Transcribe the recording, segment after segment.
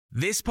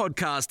This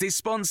podcast is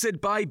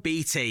sponsored by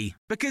BT,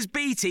 because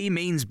BT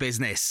means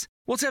business.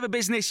 Whatever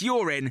business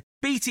you're in,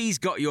 BT's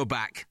got your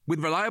back, with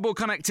reliable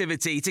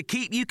connectivity to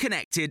keep you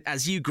connected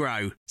as you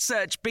grow.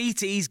 Search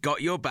BT's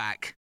got your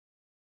back.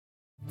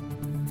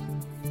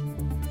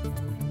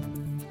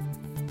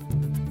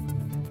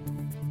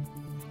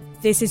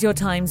 This is your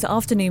Times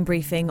afternoon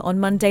briefing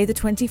on Monday the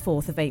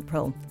 24th of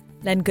April.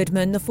 Len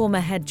Goodman, the former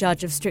head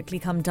judge of Strictly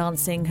Come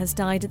Dancing, has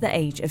died at the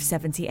age of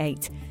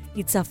 78.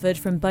 He'd suffered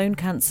from bone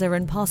cancer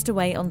and passed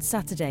away on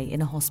Saturday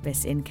in a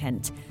hospice in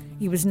Kent.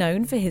 He was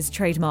known for his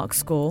trademark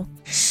score,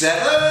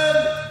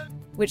 7,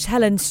 which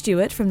Helen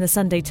Stewart from the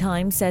Sunday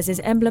Times says is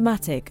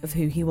emblematic of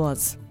who he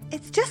was.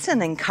 It's just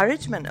an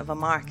encouragement of a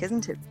mark,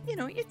 isn't it? You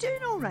know, you're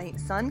doing all right,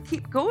 son,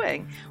 keep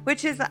going.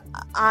 Which is,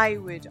 I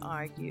would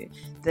argue,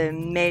 the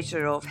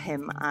measure of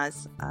him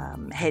as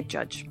head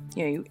judge.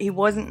 You know, he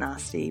wasn't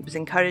nasty, he was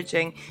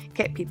encouraging,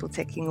 kept people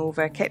ticking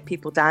over, kept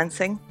people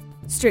dancing.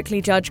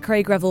 Strictly Judge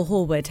Craig Revel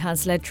Horwood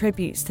has led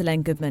tributes to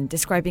Len Goodman,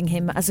 describing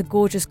him as a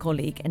gorgeous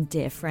colleague and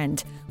dear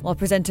friend, while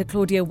presenter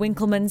Claudia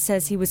Winkleman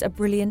says he was a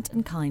brilliant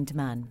and kind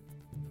man.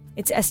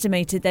 It's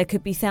estimated there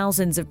could be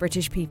thousands of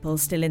British people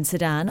still in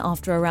Sudan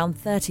after around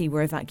 30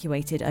 were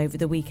evacuated over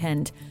the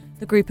weekend.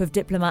 The group of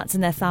diplomats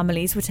and their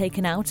families were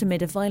taken out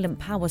amid a violent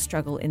power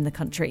struggle in the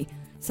country.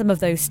 Some of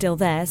those still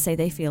there say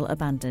they feel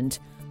abandoned.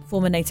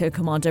 Former NATO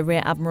commander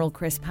Rear Admiral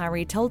Chris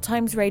Parry told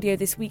Times Radio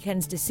this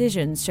weekend's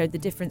decisions showed the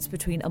difference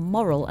between a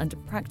moral and a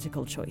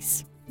practical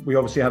choice. We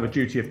obviously have a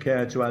duty of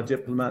care to our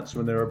diplomats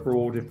when they're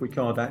abroad. If we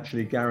can't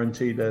actually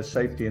guarantee their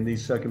safety in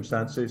these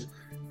circumstances,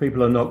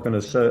 people are not going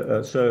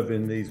to serve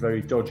in these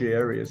very dodgy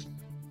areas.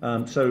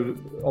 So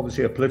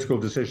obviously a political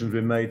decision has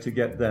been made to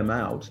get them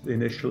out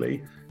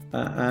initially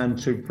and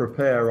to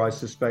prepare, I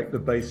suspect, the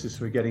basis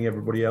for getting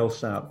everybody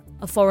else out.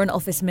 A Foreign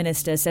Office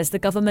minister says the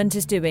government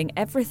is doing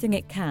everything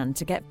it can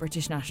to get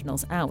British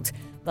nationals out,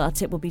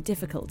 but it will be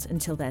difficult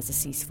until there's a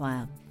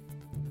ceasefire.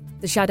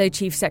 The Shadow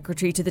Chief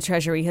Secretary to the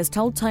Treasury has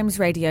told Times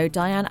Radio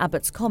Diane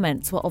Abbott's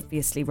comments were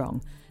obviously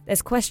wrong.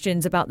 There's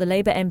questions about the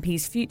Labour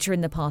MP's future in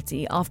the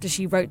party after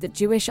she wrote that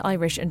Jewish,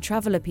 Irish and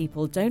traveller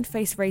people don't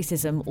face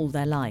racism all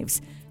their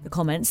lives. The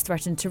comments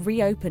threatened to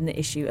reopen the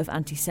issue of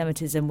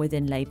anti-Semitism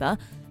within Labour.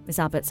 Miss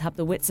Abbott's had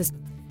the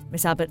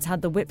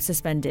whip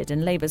suspended,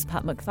 and Labour's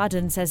Pat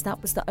McFadden says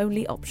that was the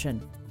only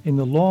option. In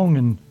the long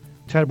and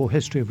terrible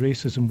history of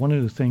racism, one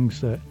of the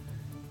things that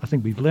I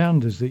think we've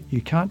learned is that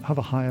you can't have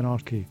a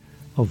hierarchy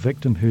of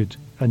victimhood.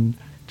 And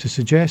to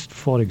suggest,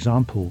 for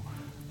example,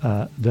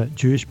 that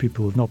Jewish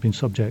people have not been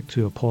subject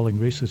to appalling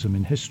racism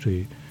in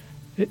history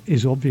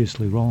is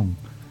obviously wrong.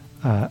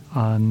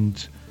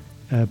 And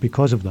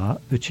because of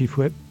that, the Chief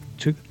Whip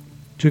took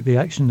the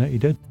action that he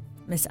did.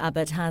 Miss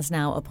Abbott has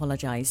now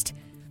apologised.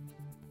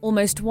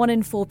 Almost 1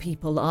 in 4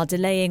 people are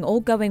delaying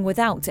or going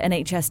without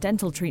NHS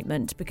dental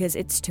treatment because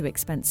it's too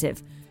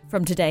expensive.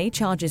 From today,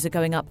 charges are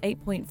going up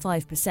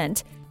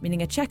 8.5%,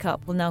 meaning a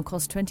checkup will now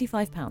cost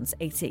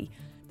 £25.80.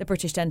 The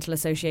British Dental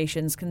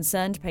Association's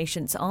concerned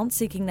patients aren't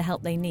seeking the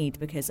help they need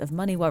because of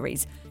money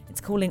worries.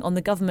 It's calling on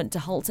the government to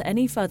halt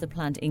any further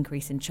planned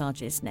increase in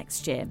charges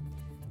next year.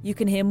 You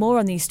can hear more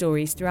on these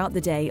stories throughout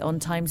the day on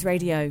Times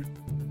Radio.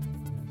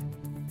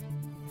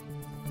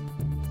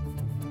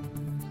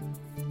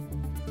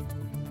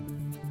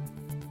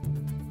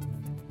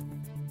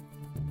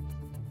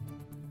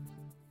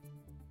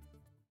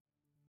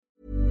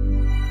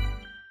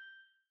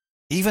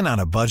 Even on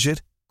a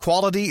budget,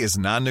 quality is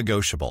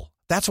non-negotiable.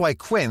 That's why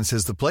Quince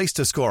is the place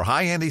to score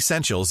high-end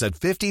essentials at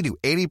 50 to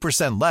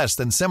 80% less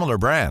than similar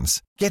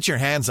brands. Get your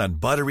hands on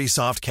buttery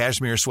soft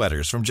cashmere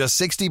sweaters from just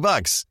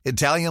 $60,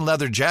 Italian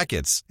leather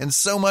jackets, and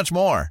so much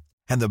more.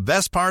 And the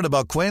best part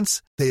about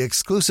Quince, they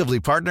exclusively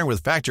partner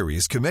with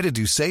factories committed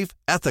to safe,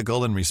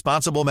 ethical, and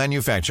responsible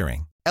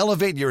manufacturing.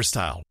 Elevate your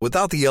style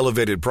without the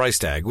elevated price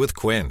tag with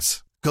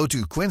Quince. Go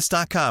to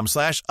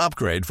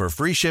quince.com/upgrade for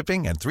free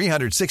shipping and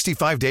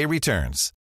 365-day returns.